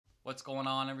What's going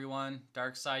on, everyone?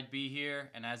 Darkside B here,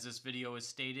 and as this video is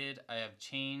stated, I have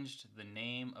changed the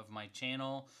name of my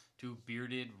channel to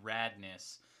Bearded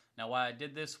Radness. Now, why I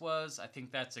did this was, I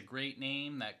think that's a great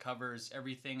name that covers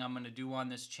everything I'm going to do on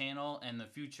this channel and the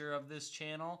future of this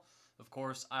channel. Of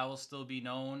course, I will still be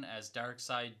known as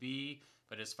Darkside B,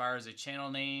 but as far as a channel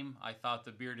name, I thought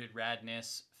the Bearded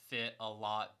Radness fit a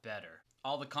lot better.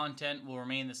 All the content will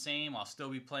remain the same. I'll still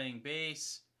be playing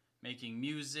bass, making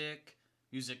music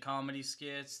comedy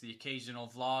skits, the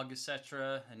occasional vlog,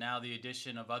 etc. And now the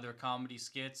addition of other comedy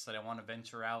skits that I want to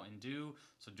venture out and do.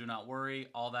 So do not worry,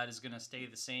 all that is going to stay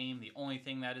the same. The only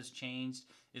thing that has changed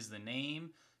is the name.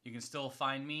 You can still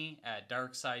find me at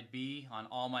Darkside B on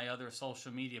all my other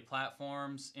social media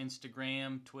platforms,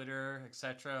 Instagram, Twitter,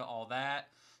 etc., all that.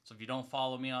 So if you don't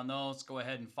follow me on those, go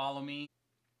ahead and follow me.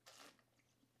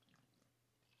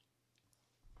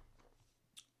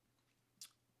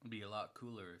 It'd be a lot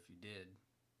cooler if you did.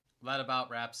 That about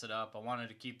wraps it up. I wanted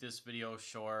to keep this video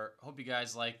short. Hope you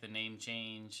guys like the name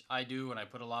change. I do, and I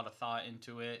put a lot of thought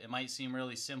into it. It might seem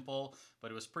really simple, but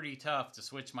it was pretty tough to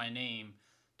switch my name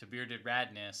to Bearded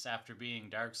Radness after being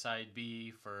Darkside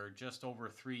B for just over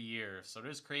 3 years. So it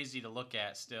is crazy to look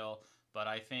at still, but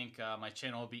I think my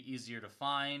channel will be easier to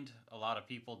find. A lot of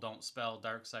people don't spell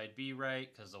Darkside B right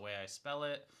because the way I spell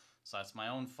it, so that's my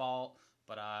own fault.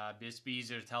 But it's be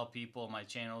easier to tell people my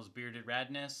channel is Bearded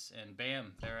Radness, and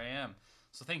bam, there I am.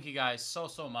 So thank you guys so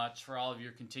much for all of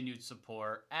your continued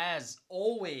support. As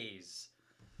always,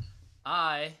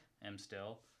 I am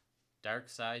still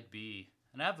Darkside B,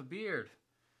 and I have a beard.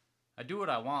 I do what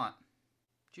I want.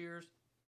 Cheers.